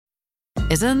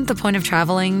Isn't the point of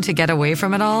traveling to get away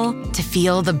from it all? To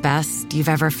feel the best you've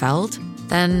ever felt?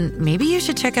 Then maybe you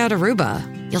should check out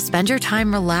Aruba. You'll spend your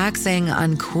time relaxing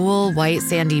on cool, white,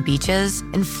 sandy beaches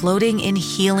and floating in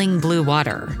healing blue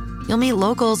water. You'll meet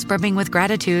locals brimming with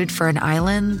gratitude for an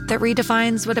island that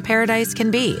redefines what a paradise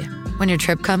can be. When your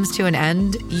trip comes to an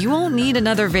end, you won't need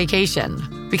another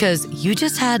vacation because you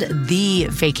just had the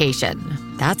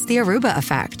vacation. That's the Aruba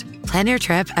effect. Plan your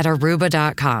trip at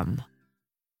Aruba.com.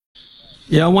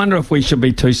 Yeah, I wonder if we should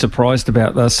be too surprised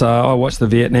about this. I watched the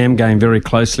Vietnam game very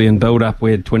closely in build-up.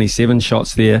 We had 27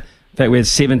 shots there. In fact, we had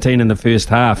 17 in the first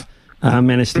half.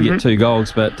 Managed to get 2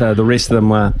 goals, but the rest of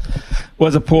them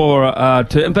was a poor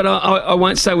turn. But I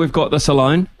won't say we've got this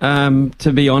alone,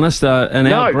 to be honest. In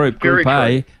our group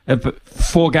A,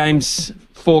 4 games,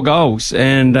 4 goals.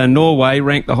 And Norway,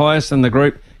 ranked the highest in the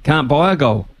group, can't buy a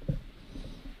goal.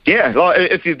 Yeah,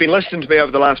 like if you've been listening to me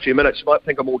over the last few minutes, you might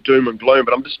think I'm all doom and gloom,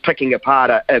 but I'm just picking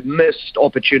apart a missed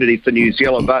opportunity for New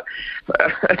Zealand. But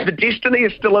the destiny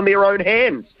is still in their own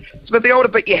hands. Smithy, I would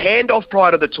have bit your hand off prior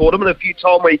to the tournament if you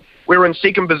told me we were in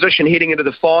second position heading into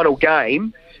the final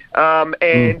game,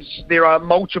 and there are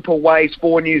multiple ways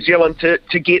for New Zealand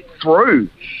to get through.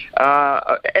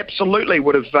 Absolutely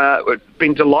would have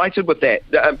been delighted with that.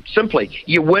 Simply,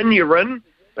 you win, you're in.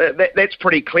 That's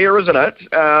pretty clear, isn't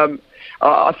it?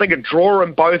 I think a draw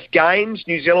in both games,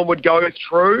 New Zealand would go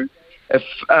through. If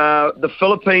the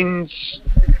Philippines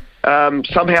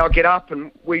somehow get up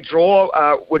and we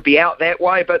draw, would be out that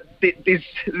way. But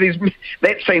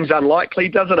that seems unlikely,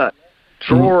 doesn't it?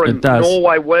 Draw and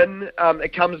Norway win.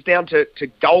 It comes down to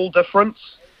goal difference.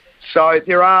 So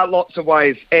there are lots of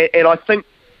ways. And I think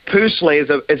personally, as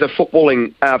a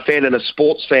footballing fan and a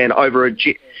sports fan over a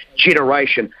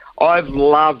generation, I've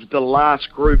loved the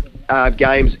last group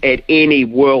games at any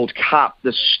World Cup.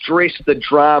 The stress, the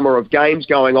drama of games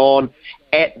going on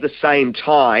at the same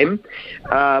time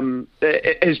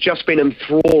it has just been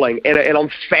enthralling. And I'm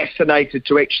fascinated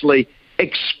to actually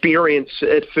experience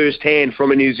it firsthand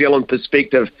from a New Zealand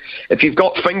perspective. If you've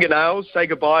got fingernails, say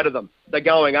goodbye to them. They're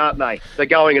going, aren't they? They're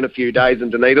going in a few days,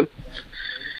 and Dunedin.